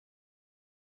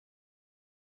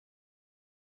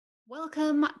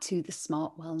Welcome to the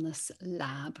Smart Wellness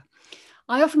Lab.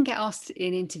 I often get asked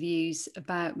in interviews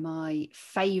about my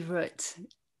favourite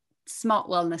smart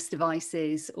wellness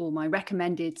devices or my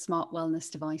recommended smart wellness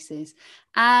devices.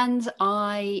 And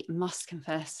I must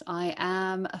confess, I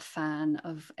am a fan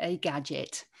of a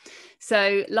gadget.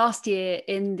 So last year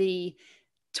in the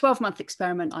 12-month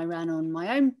experiment I ran on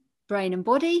my own brain and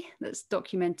body, that's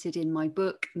documented in my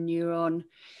book, NEURON,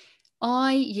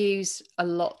 I use a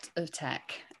lot of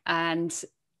tech. And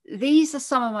these are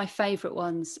some of my favorite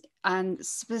ones, and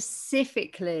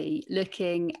specifically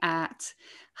looking at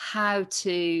how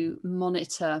to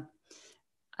monitor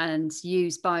and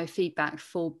use biofeedback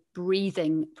for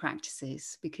breathing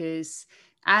practices. Because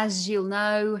as you'll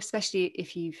know, especially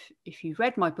if you've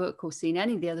read my book or seen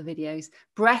any of the other videos,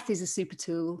 breath is a super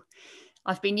tool.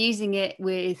 I've been using it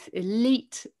with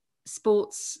elite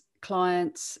sports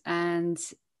clients, and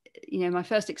my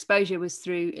first exposure was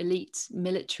through elite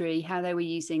military, how they were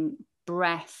using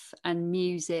breath and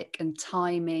music and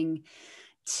timing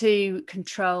to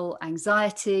control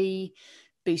anxiety,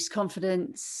 boost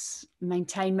confidence,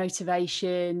 maintain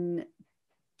motivation,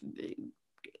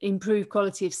 improve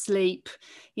quality of sleep.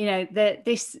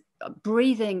 This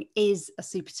breathing is a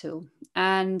super tool.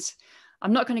 And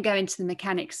I'm not going to go into the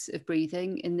mechanics of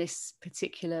breathing in this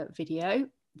particular video.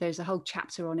 There's a whole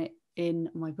chapter on it in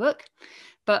my book,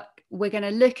 but we're going to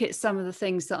look at some of the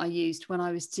things that I used when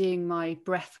I was doing my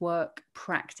breathwork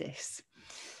practice,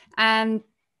 and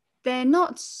they're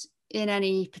not in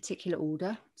any particular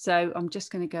order, so I'm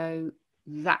just going to go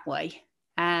that way.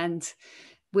 And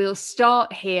we'll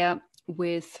start here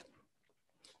with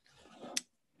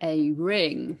a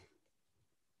ring.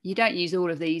 You don't use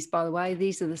all of these, by the way.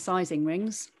 These are the sizing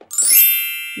rings.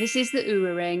 This is the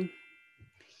Oura ring,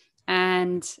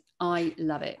 and I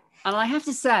love it. And I have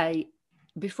to say,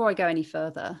 before I go any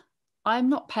further, I'm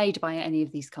not paid by any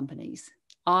of these companies.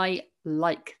 I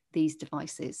like these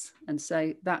devices, and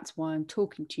so that's why I'm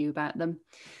talking to you about them.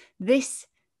 This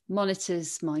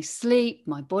monitors my sleep,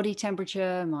 my body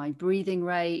temperature, my breathing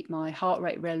rate, my heart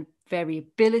rate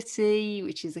variability,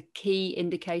 which is a key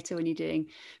indicator when you're doing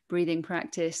breathing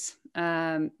practice.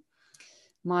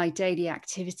 My daily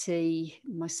activity,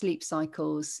 my sleep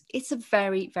cycles. It's a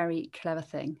very, very clever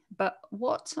thing. But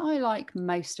what I like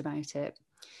most about it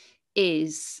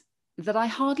is that I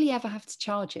hardly ever have to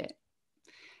charge it.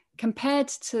 Compared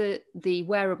to the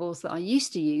wearables that I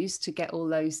used to use to get all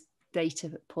those data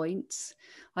points,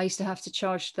 I used to have to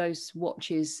charge those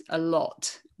watches a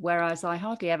lot, whereas I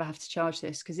hardly ever have to charge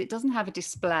this because it doesn't have a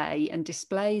display, and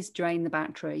displays drain the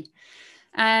battery.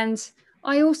 And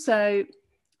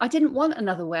I didn't want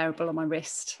another wearable on my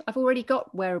wrist. I've already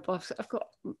got wearables. I've got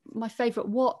my favorite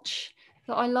watch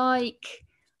that I like.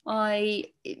 I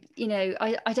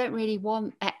don't really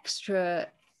want extra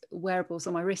wearables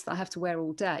on my wrist that I have to wear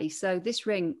all day. So this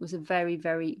ring was a very,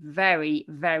 very, very,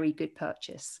 very good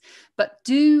purchase. But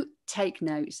do take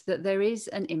note that there is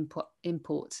an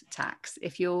import tax.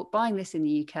 If you're buying this in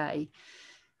the UK,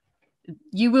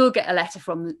 you will get a letter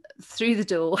through the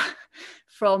door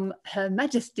from Her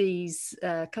Majesty's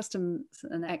Customs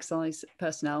and Excise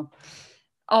personnel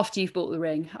after you've bought the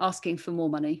ring, asking for more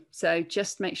money. So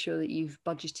just make sure that you've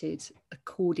budgeted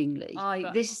accordingly.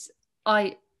 This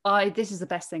is the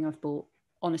best thing I've bought,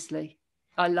 honestly.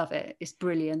 I love it. It's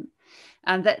brilliant.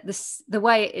 And that the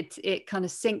way it kind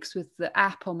of syncs with the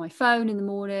app on my phone in the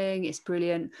morning, it's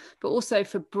brilliant. But also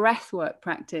for breathwork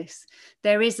practice,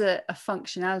 there is a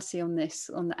functionality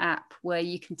on the app where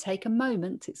you can take a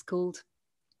moment, it's called,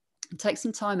 and take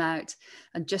some time out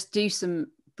and just do some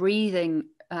breathing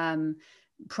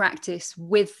practice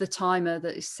with the timer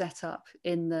that is set up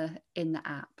in the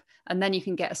app. And then you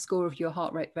can get a score of your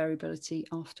heart rate variability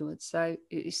afterwards. So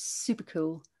it is super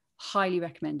cool. Highly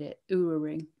recommend it. Oura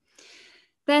ring.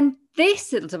 Then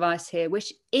this little device here,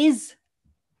 which is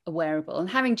a wearable, and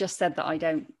having just said that I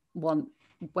don't want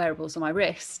wearables on my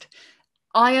wrist,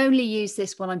 I only use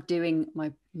this when I'm doing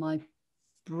my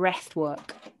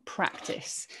breathwork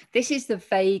practice. This is the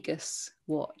Vagus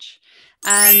watch,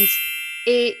 and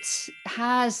it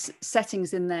has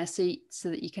settings in there so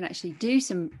that you can actually do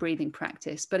some breathing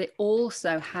practice, but it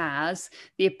also has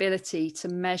the ability to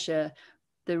measure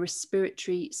the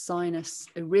respiratory sinus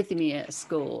arrhythmia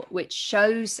score, which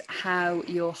shows how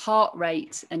your heart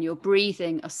rate and your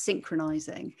breathing are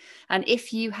synchronizing. And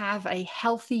if you have a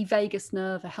healthy vagus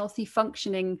nerve, a healthy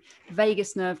functioning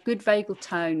vagus nerve, good vagal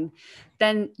tone,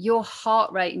 then your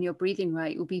heart rate and your breathing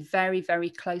rate will be very,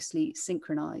 very closely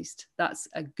synchronized. That's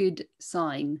a good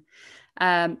sign.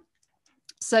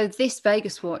 So this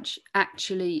Vagus watch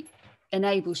actually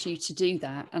enables you to do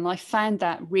that. And I found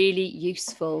that really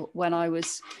useful when I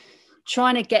was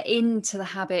trying to get into the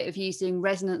habit of using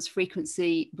resonance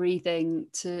frequency breathing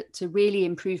to really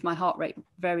improve my heart rate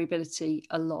variability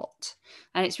a lot.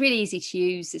 And it's really easy to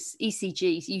use. It's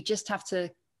ECGs. You just have to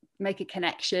make a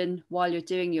connection while you're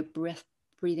doing your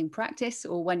breathing practice,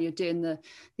 or when you're doing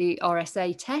the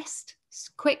RSA test. It's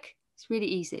quick, it's really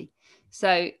easy.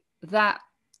 So that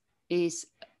is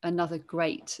another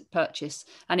great purchase,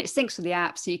 and it syncs with the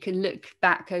app, so you can look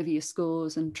back over your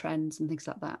scores and trends and things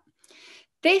like that.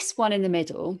 This one in the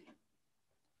middle,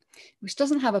 which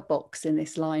doesn't have a box in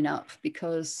this lineup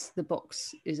because the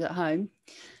box is at home,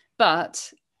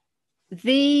 but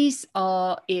these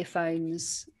are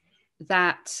earphones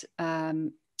that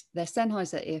they're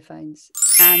Sennheiser earphones,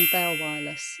 and they are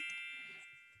wireless,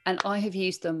 and I have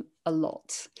used them a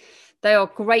lot. They are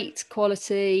great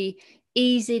quality,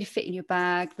 easy to fit in your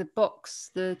bag. The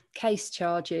box, the case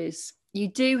charges. You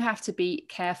do have to be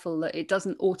careful that it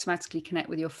doesn't automatically connect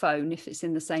with your phone if it's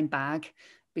in the same bag,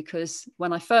 because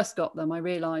when I first got them, I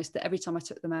realized that every time I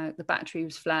took them out, the battery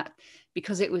was flat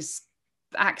because it was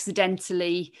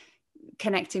accidentally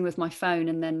connecting with my phone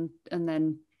and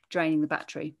then draining the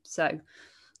battery. So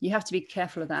you have to be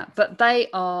careful of that. But they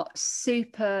are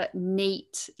super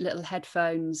neat little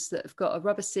headphones that have got a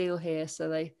rubber seal here, so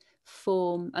they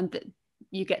form, and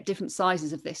you get different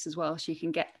sizes of this as well, so you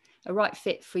can get a right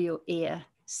fit for your ear.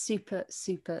 Super,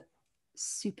 super,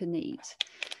 super neat.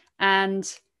 And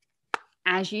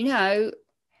as you know,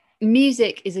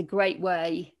 music is a great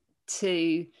way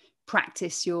to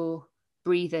practice your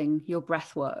breathing, your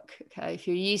breath work. Okay, if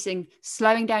you're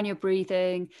slowing down your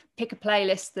breathing, pick a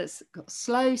playlist that's got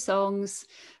slow songs,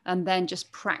 and then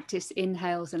just practice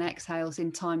inhales and exhales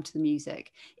in time to the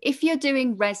music. If you're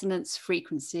doing resonance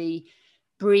frequency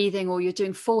breathing, or you're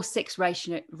doing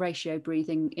 4-6 ratio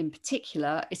breathing in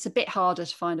particular, it's a bit harder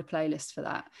to find a playlist for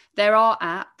that. There are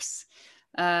apps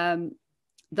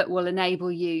that will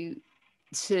enable you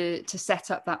to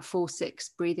set up that 4-6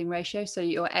 breathing ratio, so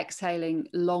you're exhaling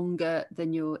longer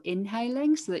than you're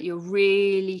inhaling, so that you're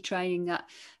really training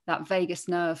that vagus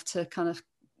nerve to kind of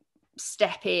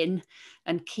step in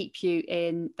and keep you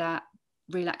in that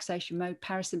relaxation mode.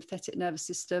 Parasympathetic nervous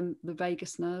system, the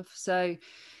vagus nerve. So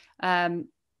I'm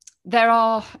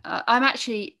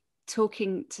actually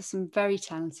talking to some very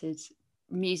talented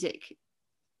music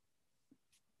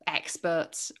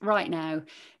experts right now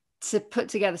to put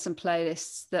together some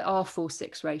playlists that are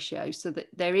 4-6 ratio, so that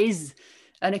there is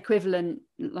an equivalent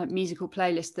like musical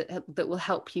playlist that will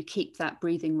help you keep that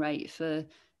breathing rate for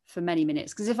many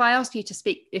minutes. Because if I ask you to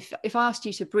speak, if I asked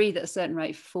you to breathe at a certain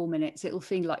rate for 4 minutes, it'll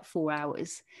feel like 4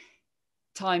 hours.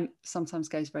 Time sometimes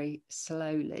goes very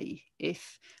slowly.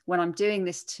 When I'm doing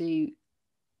this to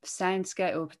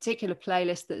soundscape or a particular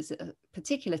playlist that's a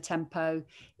particular tempo,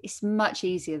 it's much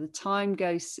easier. The time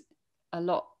goes a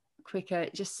lot quicker.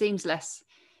 It just seems less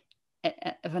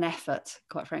of an effort,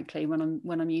 quite frankly, when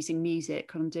I'm using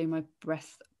music, when I'm doing my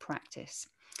breath practice.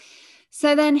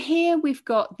 So then here we've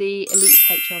got the Elite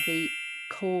HRV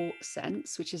Core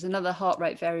Sense, which is another heart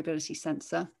rate variability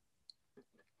sensor.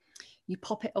 You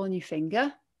pop it on your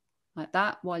finger like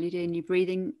that while you're doing your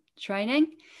breathing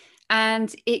training,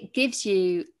 and it gives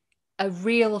you a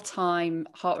real-time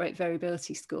heart rate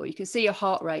variability score. You can see your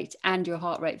heart rate and your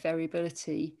heart rate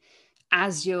variability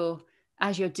as you're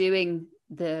doing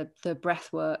the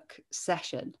breath work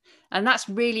session, and that's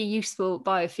really useful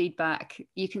biofeedback.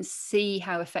 You can see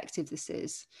how effective this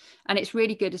is, and it's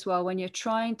really good as well when you're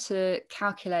trying to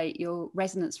calculate your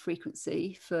resonance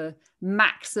frequency for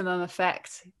maximum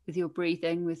effect with your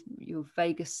breathing, with your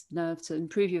vagus nerve, to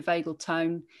improve your vagal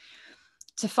tone,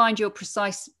 to find your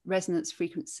precise resonance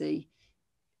frequency.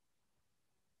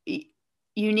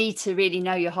 You need to really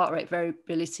know your heart rate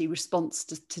variability response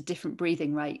to different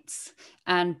breathing rates.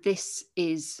 And this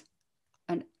is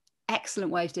an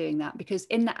excellent way of doing that, because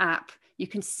in the app, you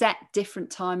can set different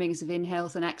timings of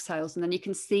inhales and exhales, and then you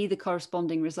can see the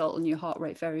corresponding result on your heart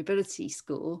rate variability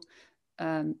score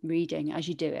reading as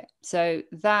you do it. So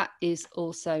that is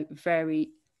also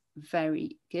very,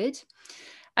 very good.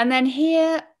 And then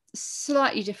here,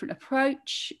 slightly different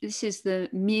approach. This is the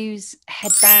Muse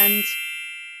headband.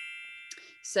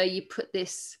 So you put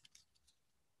this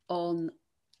on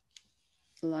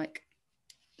like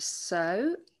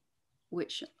so,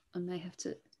 which I may have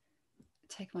to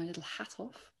take my little hat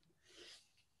off.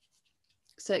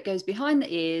 So it goes behind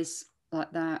the ears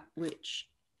like that, which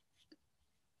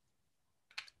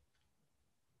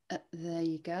there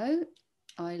you go.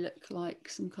 I look like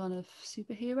some kind of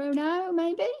superhero now,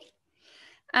 maybe.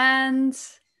 And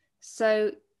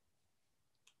so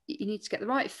you need to get the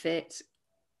right fit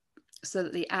so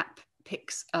that the app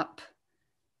picks up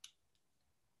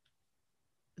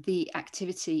the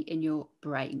activity in your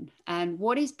brain. And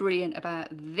what is brilliant about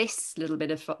this little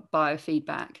bit of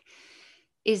biofeedback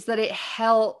is that it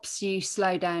helps you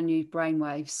slow down your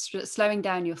brainwaves, slowing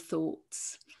down your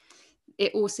thoughts.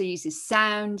 It also uses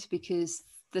sound, because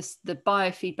the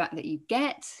biofeedback that you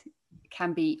get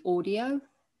can be audio.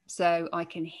 So I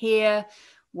can hear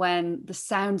when the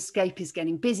soundscape is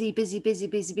getting busy,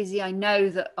 I know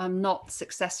that I'm not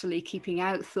successfully keeping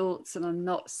out thoughts, and I'm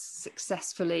not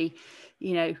successfully,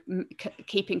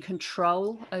 keeping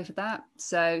control over that.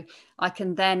 So I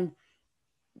can then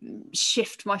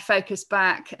shift my focus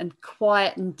back and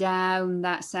quieten down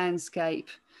that soundscape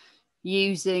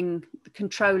using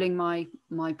controlling my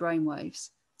brain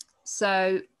waves. So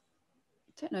I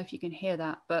don't know if you can hear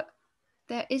that, but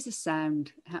there is a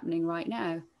sound happening right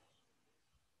now.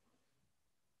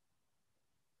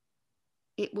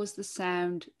 It was the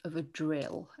sound of a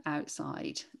drill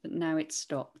outside, but now it's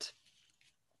stopped.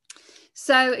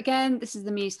 So again, this is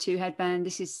the Muse 2 headband.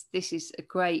 This is a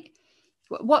great,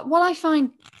 what I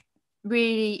find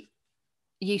really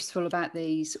useful about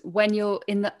these when you're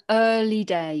in the early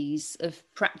days of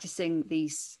practicing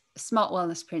these smart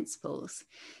wellness principles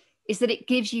is that it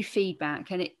gives you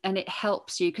feedback, and it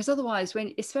helps you, because otherwise,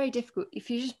 when it's very difficult if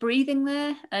you're just breathing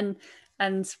there and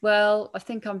well, I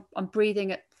think I'm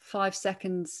breathing at 5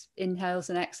 seconds inhales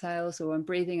and exhales, or I'm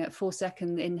breathing at 4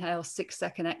 second inhales, 6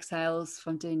 second exhales, if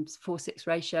I'm doing 4-6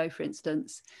 ratio, for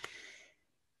instance.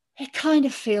 It kind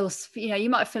of feels, you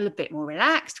might feel a bit more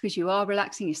relaxed because you are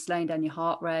relaxing, you're slowing down your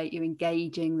heart rate, you're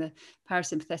engaging the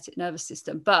parasympathetic nervous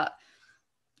system. But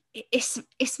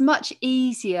it's much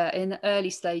easier in the early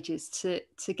stages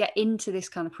to get into this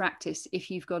kind of practice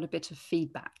if you've got a bit of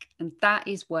feedback. And that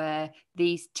is where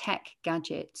these tech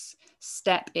gadgets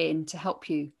step in to help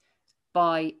you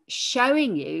by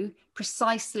showing you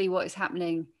precisely what is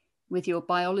happening with your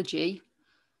biology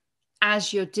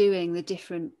as you're doing the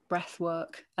different breath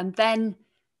work. And then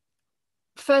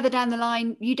further down the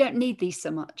line, you don't need these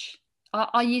so much.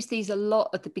 I use these a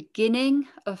lot at the beginning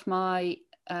of my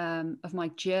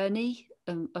journey,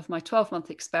 of my 12-month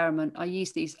experiment. I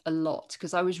used these a lot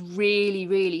because I was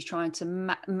really trying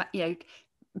to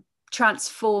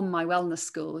transform my wellness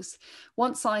scores.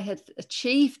 Once I had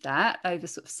achieved that over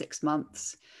sort of 6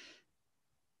 months,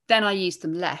 then I used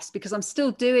them less, because I'm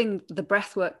still doing the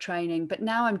breathwork training, but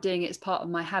now I'm doing it as part of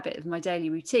my habit, of my daily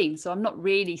routine. So I'm not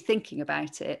really thinking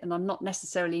about it, and I'm not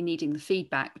necessarily needing the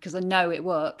feedback, because I know it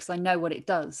works. I know what it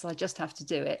does. So I just have to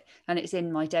do it, and it's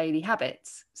in my daily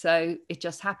habits. So it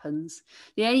just happens.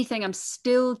 The only thing I'm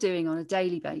still doing on a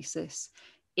daily basis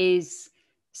is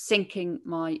syncing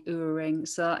my Oura ring,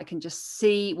 so that I can just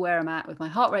see where I'm at with my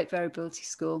heart rate variability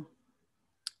score,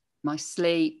 my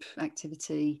sleep,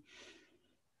 activity,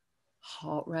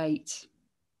 heart rate,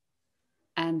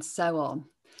 and so on.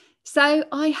 So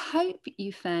I hope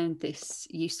you found this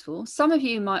useful. Some of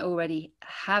you might already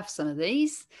have some of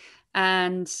these,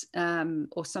 and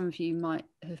or some of you might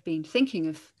have been thinking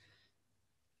of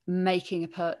making a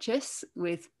purchase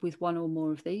with one or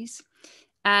more of these.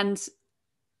 And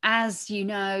as you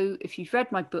know, if you've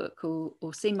read my book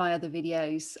or seen my other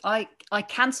videos, I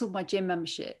cancelled my gym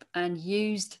membership and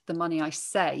used the money I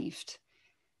saved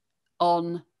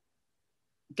on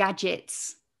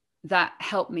gadgets that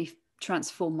help me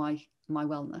transform my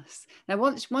wellness. Now,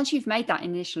 once you've made that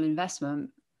initial investment,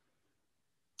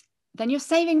 then you're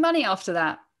saving money after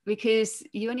that, because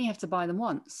you only have to buy them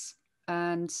once.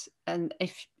 And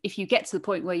if you get to the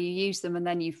point where you use them and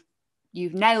then you've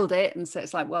nailed it, and so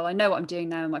it's like, well, I know what I'm doing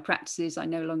now in my practices, I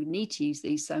no longer need to use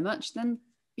these so much, then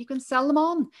you can sell them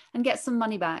on and get some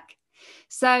money back.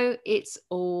 So it's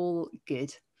all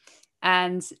good.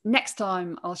 And next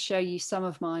time I'll show you some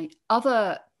of my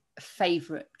other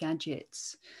favorite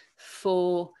gadgets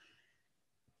for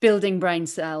building brain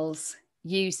cells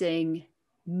using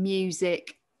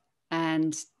music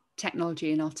and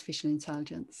technology and artificial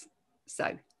intelligence.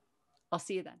 So I'll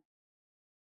see you then.